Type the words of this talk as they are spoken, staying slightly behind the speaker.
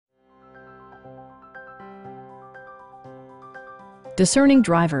Discerning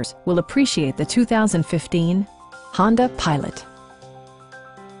drivers will appreciate the 2015 Honda Pilot.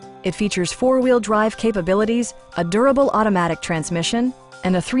 It features four-wheel drive capabilities, a durable automatic transmission,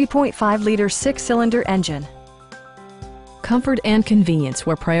 and a 3.5-liter six-cylinder engine. Comfort and convenience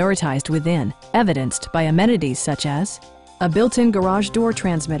were prioritized within, evidenced by amenities such as a built-in garage door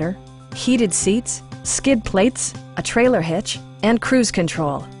transmitter, heated seats, skid plates, a trailer hitch, and cruise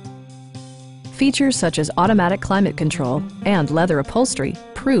control. Features such as automatic climate control and leather upholstery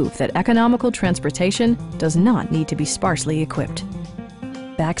prove that economical transportation does not need to be sparsely equipped.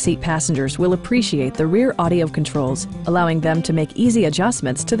 Backseat passengers will appreciate the rear audio controls, allowing them to make easy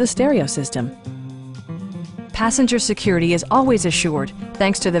adjustments to the stereo system. Passenger security is always assured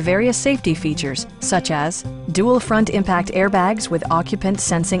thanks to the various safety features such as dual front impact airbags with occupant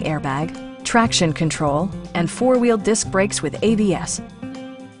sensing airbag, traction control, and four-wheel disc brakes with ABS.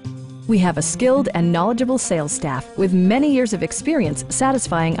 We have a skilled and knowledgeable sales staff with many years of experience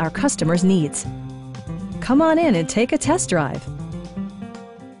satisfying our customers' needs. Come on in and take a test drive.